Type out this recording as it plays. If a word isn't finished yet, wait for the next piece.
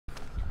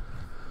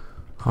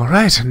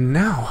Alright,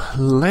 now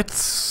let's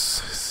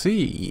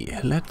see.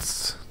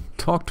 Let's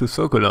talk to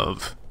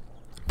Sokolov.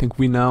 I think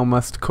we now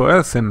must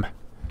coerce him.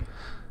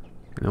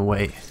 In a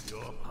way.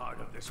 You're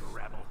part of this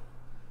rebel,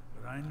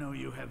 but I know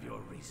you have your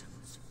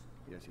reasons.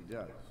 Yes, he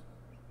does.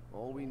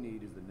 All we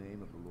need is the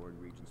name of the Lord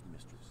Regent's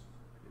mistress.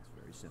 It's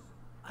very simple.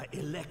 I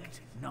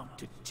elect not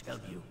to tell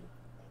you.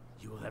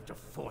 You will have to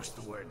force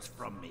the words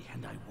from me,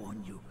 and I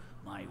warn you,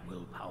 my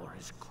willpower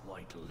is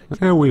quite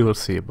limited. We will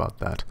see about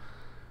that.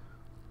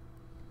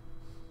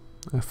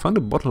 I found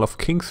a bottle of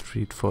King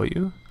Street for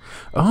you.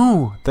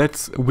 Oh,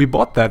 we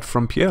bought that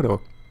from Piero.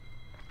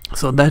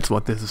 So that's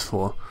what this is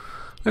for.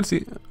 Let's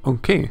see.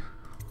 Okay.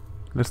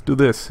 Let's do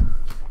this.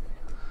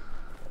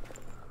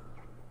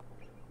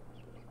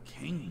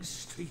 King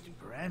Street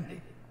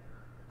brandy?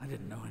 I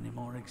didn't know any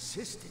more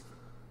existed.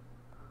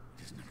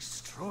 It is an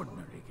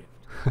extraordinary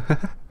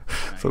gift.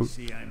 So, I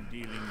see I'm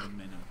dealing with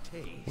men of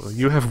taste. well,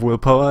 you have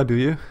willpower, do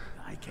you?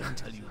 I can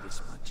tell you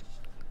this much.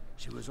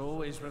 She was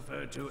always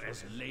referred to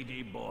as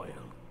Lady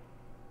Boyle.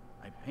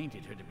 I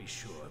painted her to be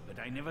sure, but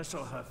I never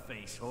saw her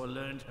face or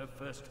learned her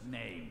first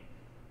name.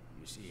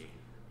 You see,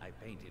 I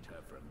painted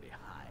her from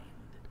behind.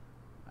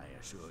 I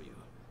assure you,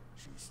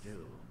 she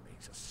still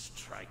makes a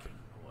striking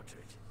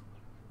portrait.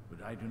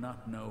 But I do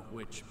not know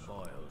which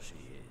Boyle she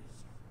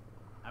is.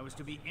 I was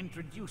to be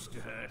introduced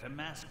to her at a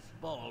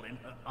masked ball in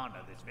her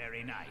honor this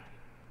very night.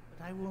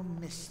 But I will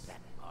miss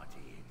that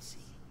party, it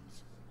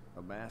seems.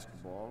 A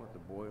masked ball at the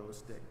Boyle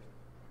estate.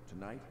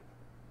 Tonight,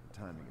 the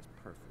timing is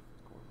perfect,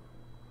 Corporal.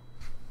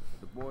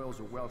 The Boyles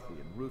are wealthy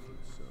and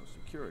ruthless, so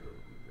security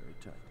will be very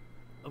tight.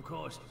 Of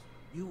course,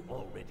 you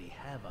already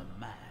have a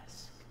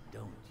mask,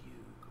 don't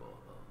you,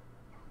 Corvo?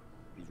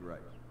 He's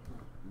right.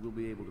 You will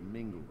be able to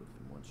mingle with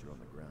them once you're on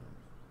the ground.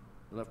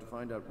 You'll have to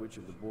find out which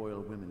of the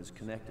Boyle women is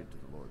connected to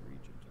the Lord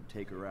Regent and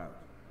take her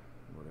out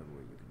in whatever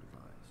way you can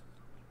devise.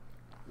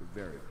 We're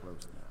very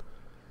close now.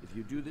 If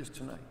you do this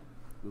tonight,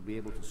 we'll be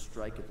able to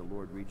strike at the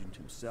Lord Regent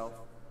himself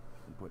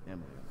and put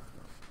Emily on the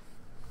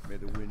throne. May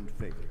the wind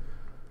favor you.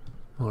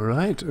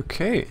 Alright,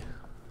 okay.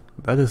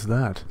 That is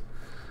that.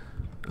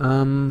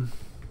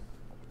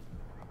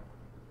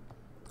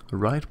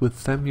 Right with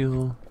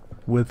Samuel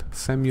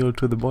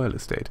to the Boyle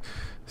estate.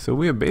 So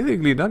we are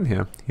basically done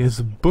here. Here's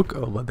a book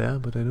over there,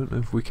 but I don't know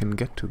if we can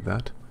get to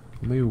that.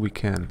 Maybe we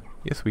can.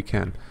 Yes, we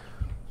can.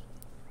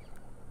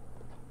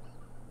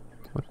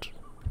 What?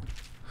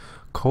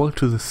 Call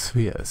to the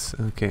spheres.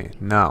 Okay,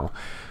 now.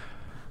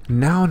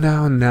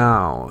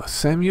 Now.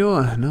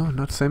 Samuel? No,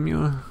 not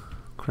Samuel.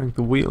 Crank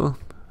the wheel.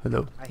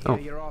 Hello. I hear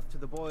you're off to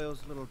the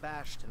Boyles' little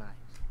bash tonight.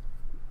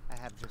 I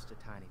have just a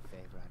tiny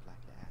favor I'd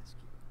like to ask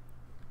you.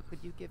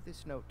 Could you give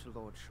this note to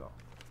Lord Shaw?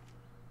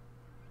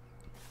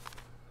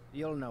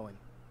 You'll know him.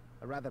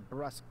 A rather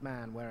brusque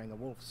man wearing a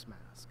wolf's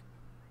mask.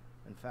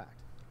 In fact,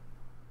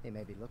 he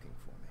may be looking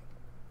for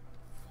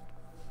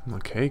me.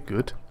 Okay,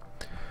 good.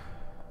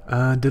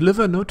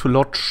 Deliver note to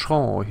Lord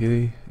Shaw.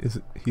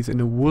 He's in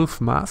a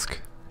wolf mask.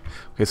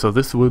 Okay, so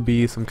this will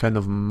be some kind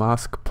of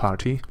mask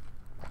party.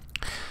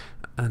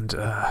 And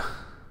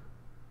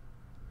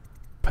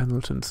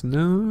Pendleton's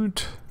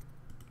note.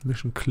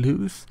 Mission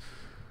clues.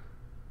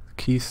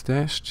 Key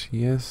stashed.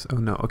 Yes. Oh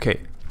no.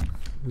 Okay.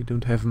 We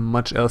don't have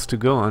much else to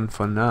go on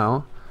for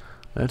now.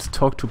 Let's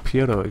talk to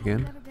Piero again.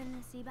 Have you ever been in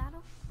a sea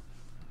battle?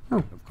 Oh.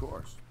 Of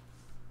course.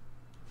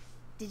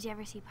 Did you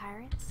ever see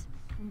pirates?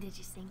 And did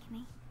you sink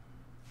any?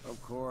 Of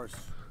course.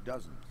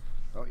 Dozens.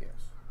 Oh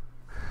yes.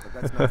 But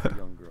that's not for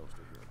young girls to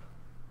hear about.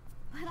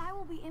 But I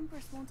will be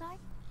Empress, won't I?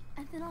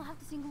 And then I'll have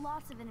to sink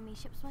lots of enemy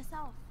ships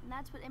myself. And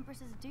that's what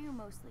Empresses do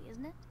mostly,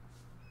 isn't it?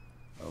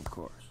 Of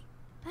course.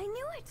 I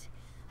knew it!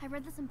 I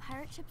read that some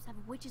pirate ships have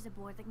witches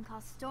aboard that can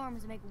cause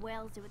storms and make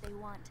whales do what they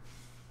want.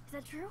 Is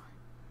that true?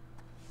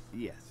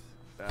 Yes.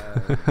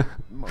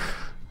 Most.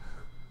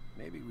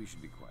 Maybe we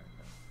should be quiet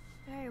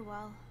now. Very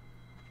well.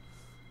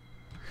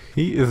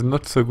 He is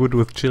not so good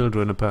with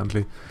children,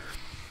 apparently.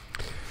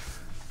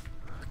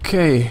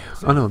 Okay.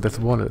 Oh no, that's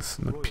Wallace,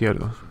 not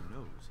Piero.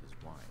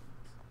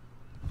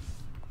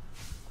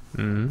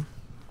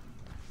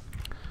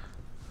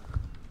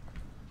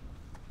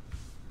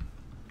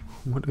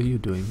 What are you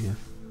doing here?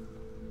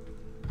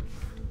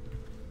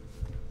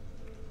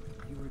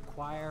 You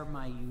require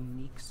my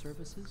unique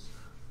services?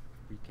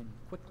 We can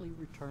quickly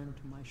return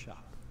to my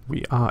shop.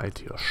 We are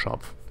at your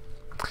shop.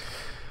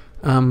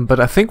 But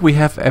I think we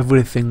have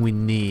everything we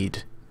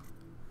need.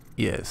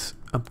 Yes.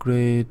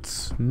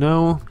 Upgrades.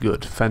 No.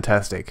 Good.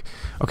 Fantastic.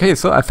 Okay,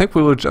 so I think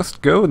we will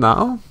just go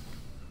now.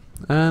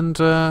 And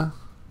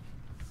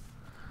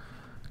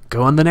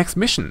go on the next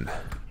mission.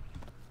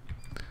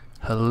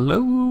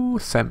 Hello,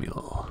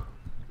 Samuel.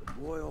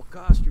 Boyle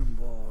costume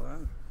ball, huh?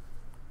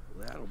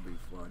 Well, that'll be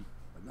fun,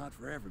 but not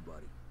for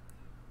everybody.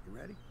 You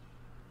ready?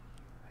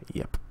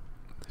 Yep.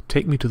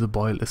 Take me to the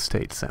Boyle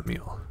estate,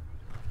 Samuel.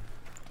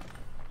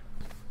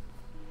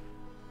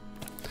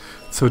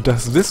 So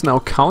does this now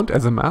count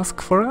as a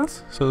mask for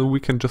us? So we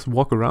can just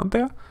walk around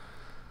there?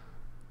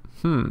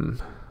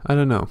 I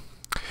don't know.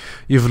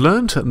 You've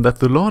learned that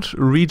the Lord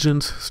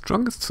Regent's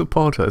strongest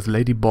supporter is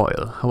Lady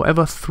Boyle.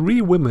 However,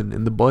 3 women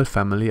in the Boyle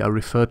family are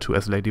referred to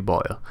as Lady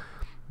Boyle.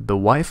 The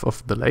wife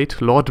of the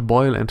late Lord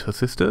Boyle and her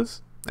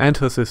sisters.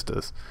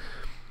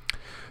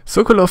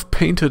 Sokolov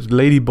painted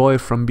Lady Boyle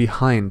from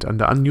behind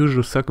under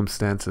unusual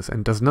circumstances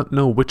and does not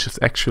know which is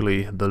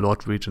actually the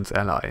Lord Regent's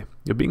ally.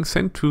 You're being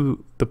sent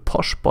to the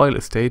posh Boyle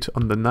estate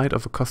on the night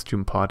of a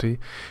costume party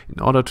in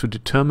order to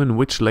determine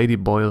which Lady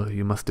Boyle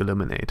you must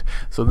eliminate.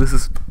 So this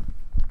is...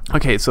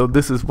 Okay, so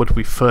this is what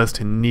we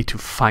first need to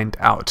find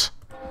out.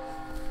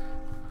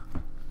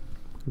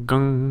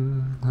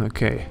 Gong.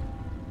 Okay.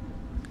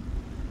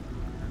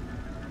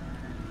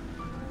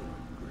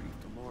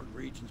 The Lord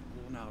Regent's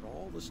pulling out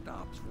all the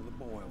stops for the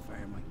Boyle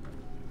family.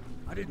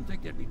 I didn't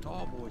think there'd be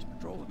tall boys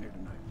patrolling here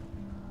tonight.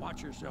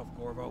 Watch yourself,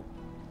 Corvo.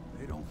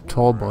 They don't fool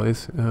Tall around.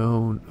 boys.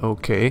 Oh,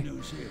 okay. The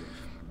news is,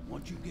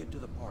 once you get to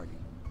the party,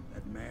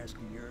 that mask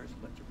of yours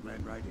let you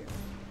blend right in.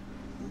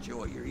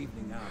 Enjoy your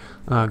evening out.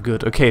 Ah,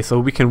 good. Okay, so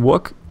we can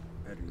walk.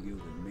 Better you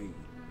than me.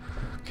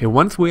 Okay,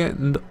 once we're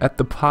at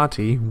the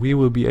party, we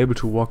will be able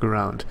to walk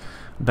around.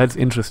 That's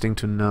interesting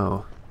to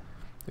know.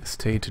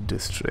 Estate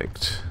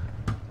district.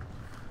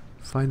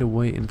 Find a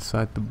way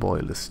inside the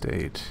Boyle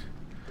estate.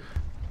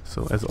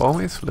 So as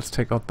always, let's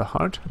take out the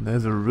heart.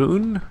 There's a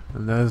rune,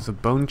 and there's a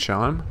bone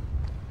charm.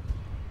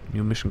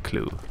 New mission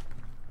clue.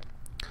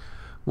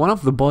 One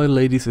of the Boyle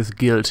ladies is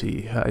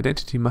guilty. Her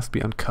identity must be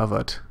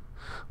uncovered.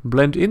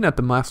 Blend in at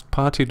the masked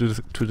party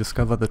to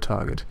discover the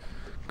target.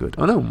 Good.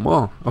 Oh no,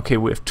 more. Okay,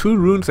 we have 2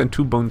 runes and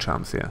 2 bone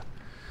charms here.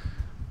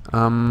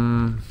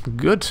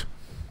 Good.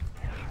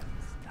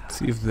 Let's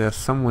see if there's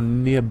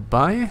someone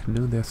nearby.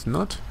 No, there's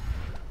not.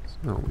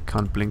 No, we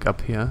can't blink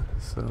up here,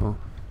 so...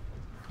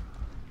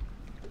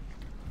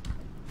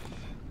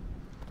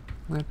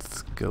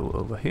 Let's go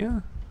over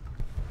here.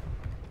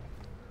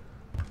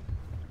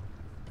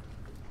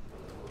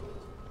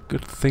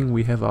 Good thing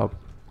we have our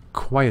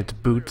quiet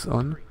boots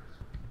on.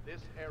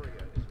 This area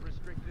is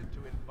restricted to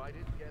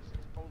invited guests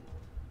only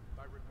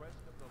by request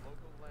of the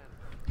local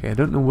landlord. Okay, I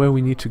don't know where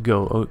we need to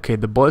go. Okay,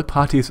 the Boyle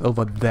party is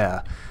over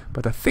there.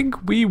 But I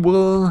think we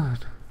will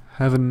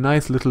have a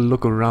nice little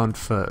look around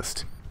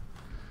first.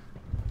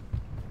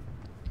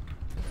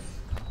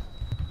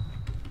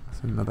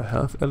 There's another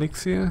health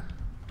elixir.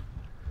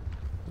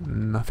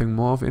 Nothing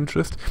more of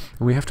interest.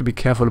 And we have to be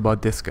careful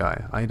about this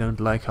guy. I don't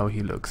like how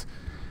he looks.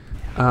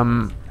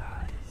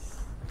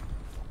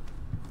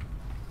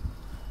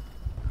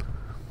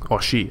 Or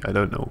she, I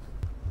don't know.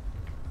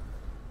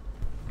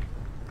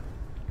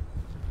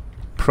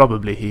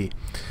 Probably he.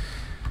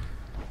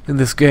 In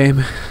this game.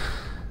 I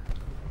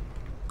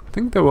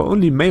think there were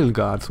only male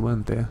guards,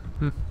 weren't there?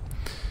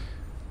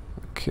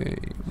 Okay,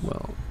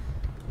 well,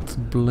 let's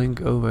blink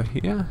over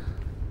here.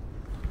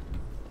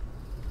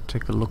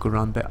 Take a look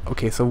around there.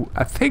 Okay, so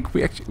I think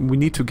we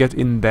need to get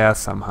in there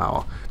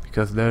somehow,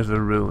 because there's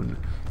a rune.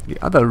 The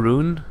other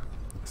rune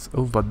is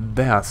over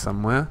there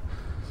somewhere,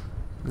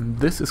 and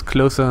this is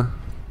closer.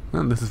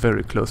 Well, this is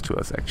very close to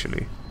us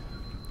actually,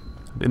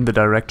 in the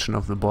direction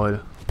of the Boyle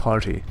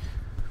party.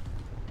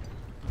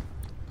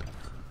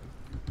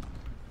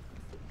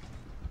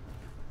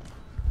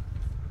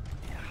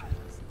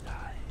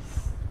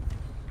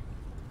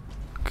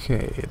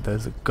 Okay,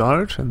 there's a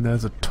guard and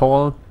there's a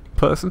tall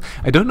person.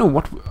 I don't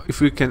know if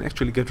we can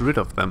actually get rid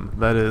of them.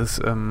 That is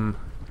the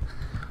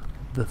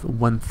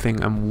one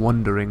thing I'm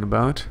wondering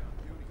about.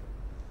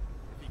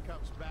 If he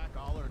comes back,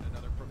 I'll earn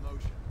another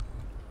promotion.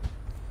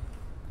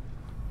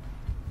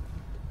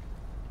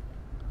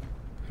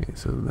 Okay,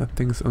 so that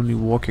thing's only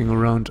walking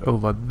around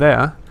over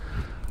there.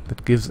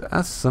 That gives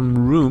us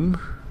some room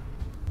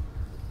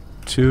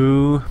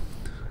to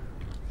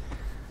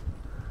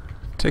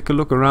take a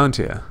look around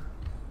here.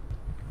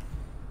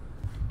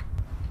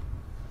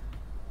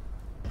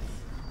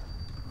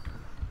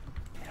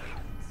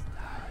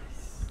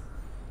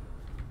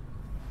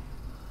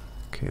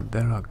 Okay,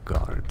 there are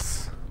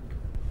guards.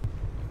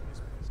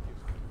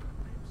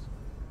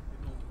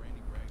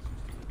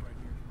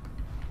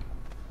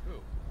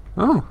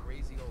 Oh.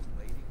 Crazy old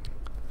lady.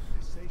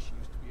 They say she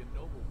used to be a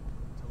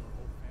noblewoman until her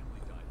whole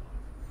family died off.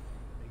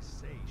 They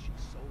say she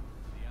sold them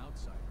to the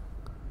outsider.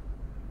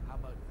 How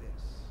about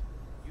this?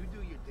 You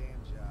do your damn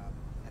job,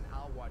 and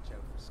I'll watch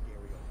out for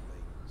scary old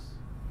ladies.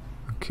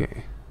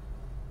 Okay.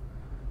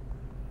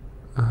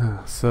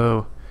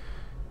 So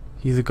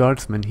he's a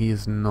guardsman, he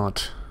is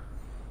not.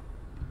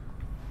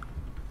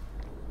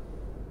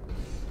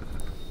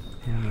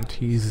 And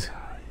he's...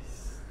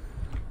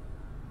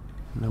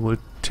 I will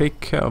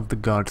take care of the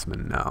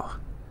guardsman now.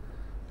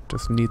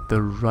 Just need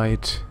the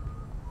right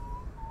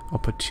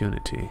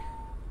opportunity.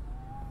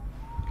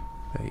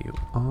 There you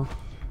are.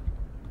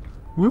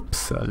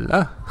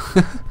 Whoopsala.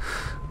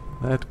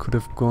 That could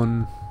have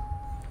gone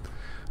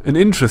an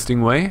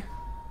interesting way.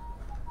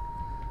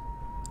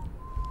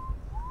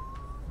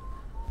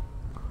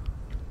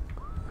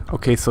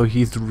 Okay, so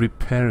he's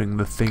repairing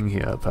the thing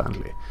here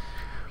apparently.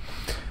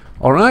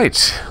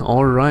 Alright,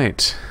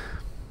 alright.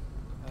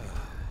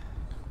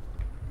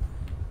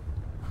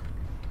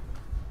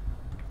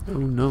 Oh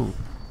no.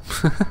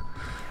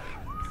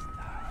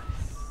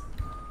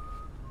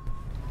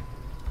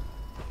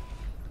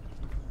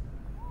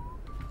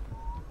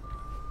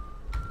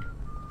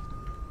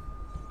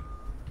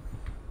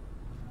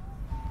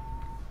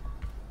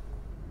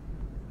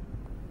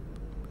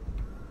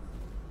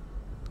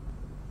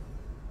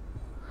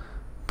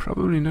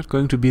 Probably not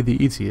going to be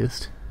the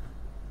easiest,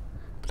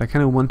 but I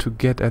kind of want to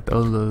get at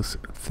all those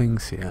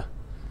things here.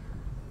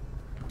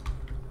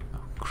 Oh,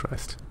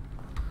 Christ.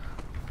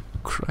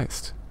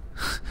 Christ.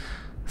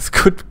 This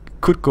could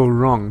go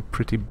wrong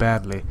pretty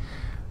badly.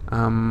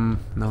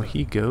 Now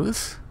he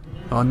goes.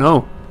 Oh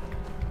no!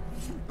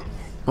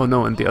 Oh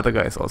no, and the other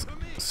guy's also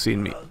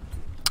seen me.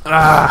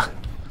 Ah!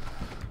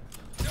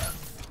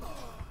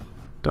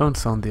 Don't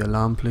sound the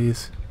alarm,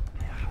 please.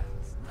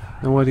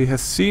 Nobody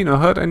has seen or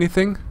heard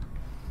anything?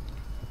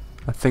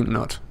 I think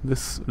not.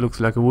 This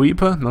looks like a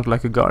weeper, not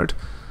like a guard.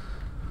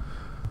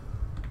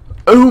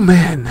 Oh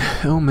man!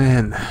 Oh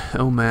man!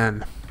 Oh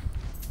man!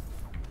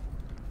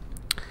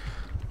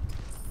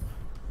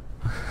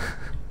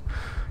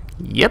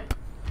 Yep!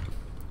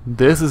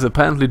 This is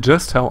apparently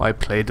just how I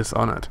play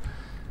Dishonored.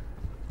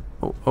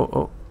 Oh, oh,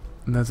 oh.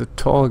 There's a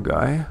tall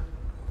guy.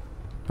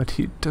 But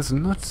he does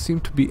not seem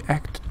to be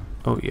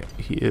Oh yeah,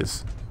 he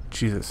is.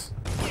 Jesus.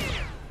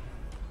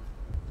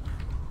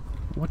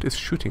 What is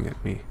shooting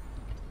at me?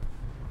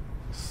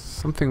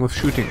 Something was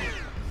shooting.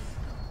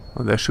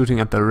 Oh, they're shooting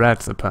at the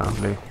rats,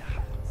 apparently.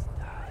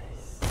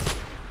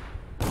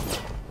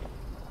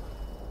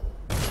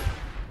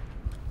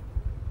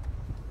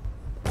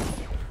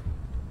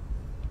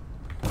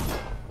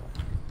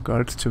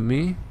 Guards to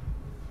me.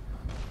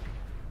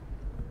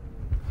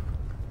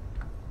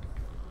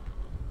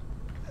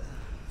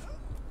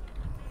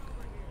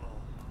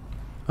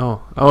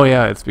 Oh, oh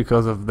yeah, it's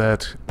because of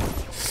that.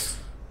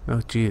 Oh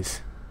jeez.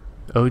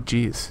 Oh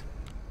jeez.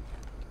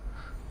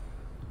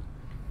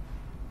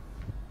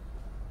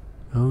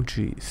 Oh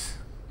jeez.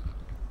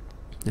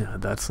 Yeah,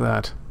 that's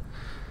that.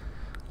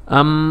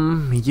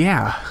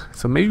 Yeah.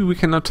 So maybe we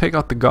cannot take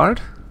out the guard?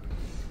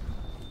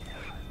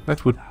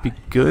 That would be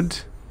good.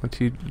 But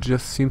he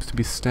just seems to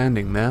be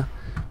standing there.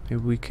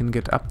 Maybe we can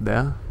get up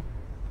there.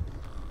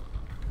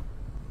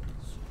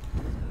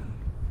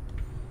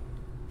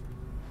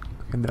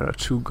 And there are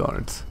two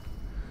guards.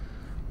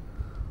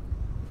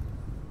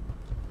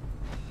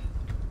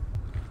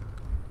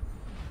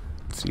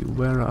 Let's see,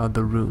 where are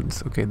the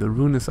runes? Okay, the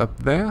rune is up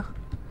there.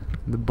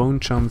 The bone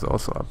charm's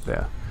also up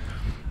there.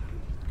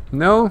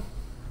 No!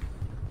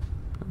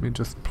 Let me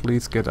just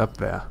please get up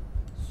there.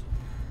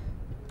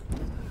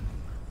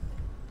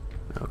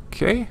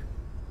 Okay.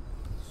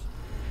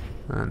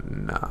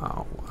 And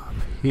now up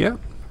here.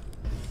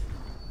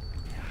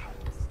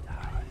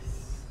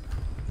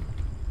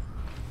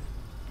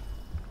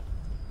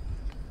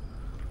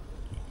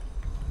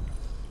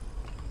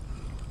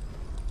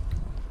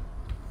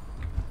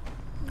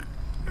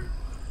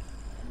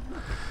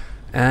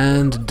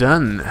 And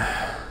done.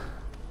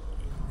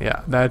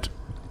 Yeah, that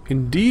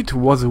indeed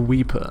was a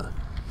weeper.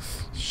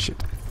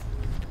 Shit.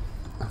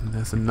 And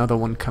there's another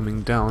one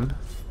coming down.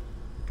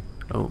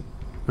 Oh,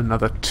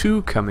 another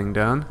two coming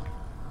down.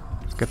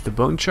 Let's get the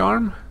bone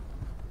charm.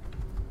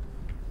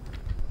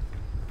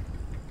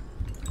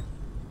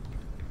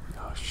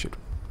 Oh shit.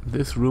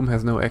 This room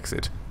has no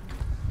exit.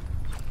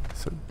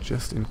 So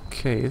just in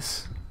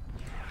case.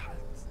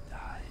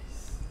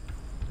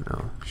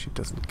 No, she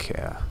doesn't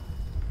care.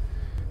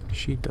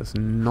 She does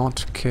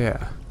not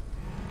care.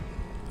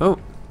 Oh!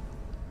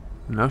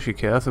 Now she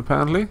cares,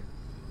 apparently.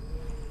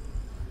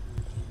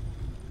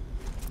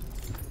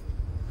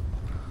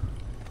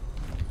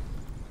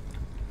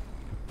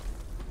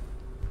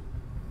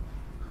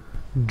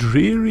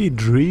 Dreary,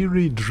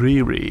 dreary,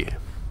 dreary.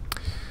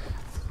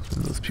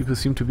 And those people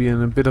seem to be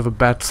in a bit of a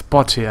bad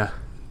spot here.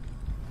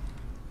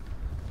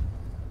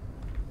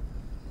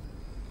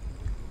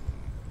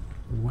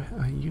 Where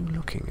are you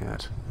looking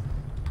at?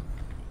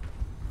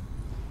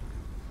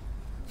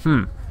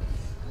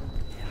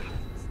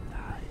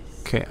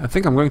 Okay, I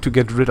think I'm going to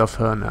get rid of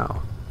her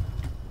now.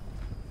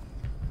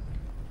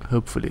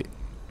 Hopefully.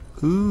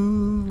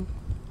 Ooh.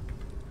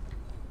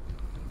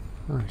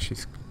 Oh,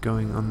 she's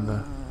going on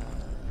the...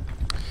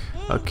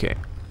 Okay.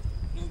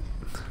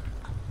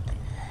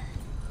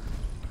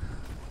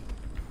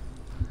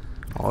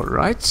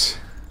 Alright.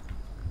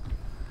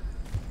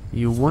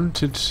 You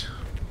wanted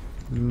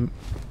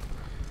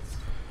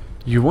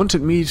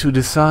me to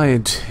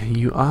decide.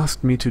 You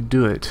asked me to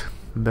do it.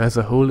 There's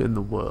a hole in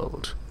the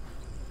world.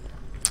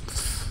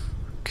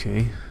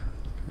 Okay.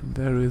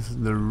 There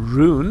is the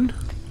rune.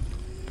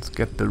 Let's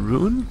get the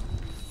rune.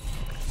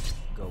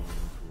 Going to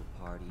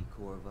a party,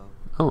 Corvo?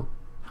 Oh.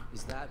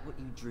 Is that what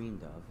you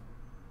dreamed of?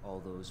 All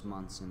those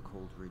months in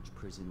Coldridge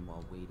Prison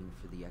while waiting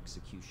for the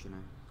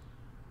executioner?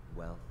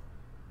 Wealth,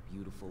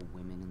 beautiful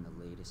women in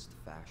the latest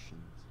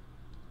fashions,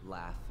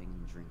 laughing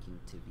and drinking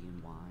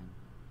Tivian wine.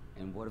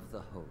 And what of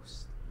the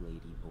host,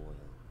 Lady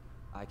Boyle?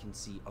 I can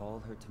see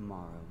all her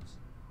tomorrows,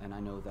 and I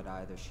know that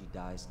either she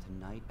dies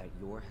tonight at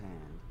your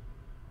hand,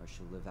 or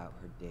she'll live out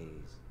her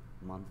days,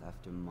 month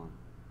after month,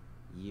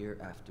 year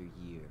after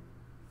year,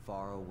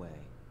 far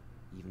away,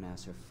 even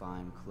as her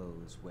fine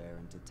clothes wear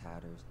into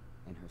tatters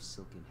and her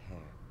silken hair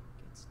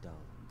gets dull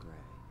and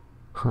gray.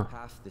 Huh.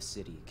 Half the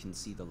city can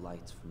see the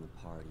lights from the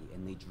party,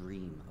 and they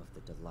dream of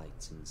the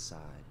delights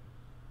inside.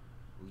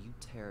 Will you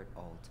tear it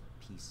all to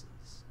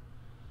pieces?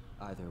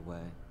 Either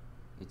way,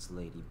 it's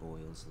Lady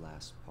Boyle's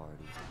last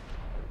party.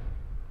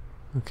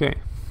 Okay.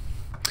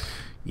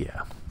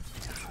 Yeah.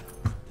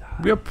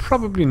 We are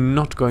probably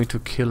not going to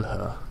kill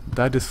her.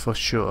 That is for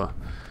sure.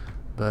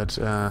 But,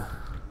 look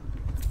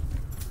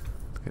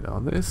at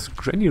all this.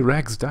 Granny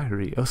Rag's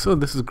diary. Oh, so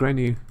this is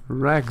Granny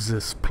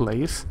Rags's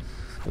place,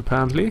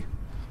 apparently.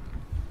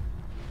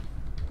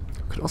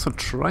 Could also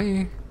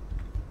try...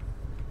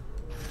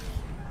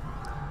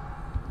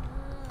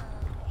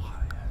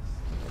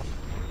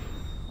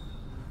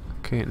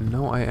 Okay,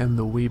 now I am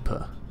the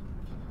Weeper.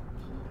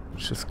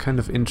 Which is kind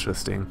of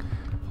interesting.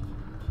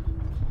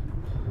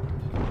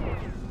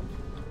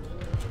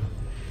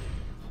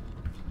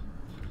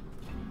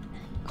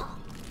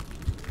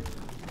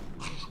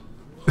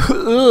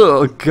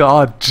 Oh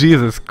God,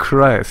 Jesus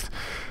Christ.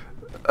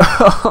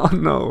 Oh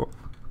no.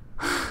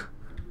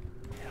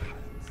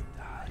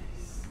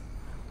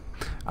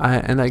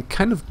 And I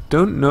kind of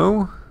don't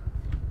know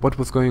what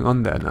was going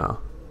on there now.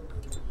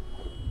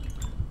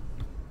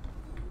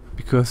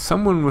 Because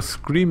someone was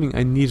screaming,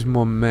 I need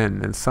more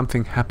men, and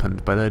something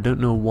happened, but I don't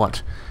know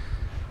what.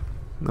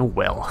 Oh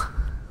well.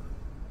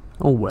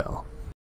 Oh well.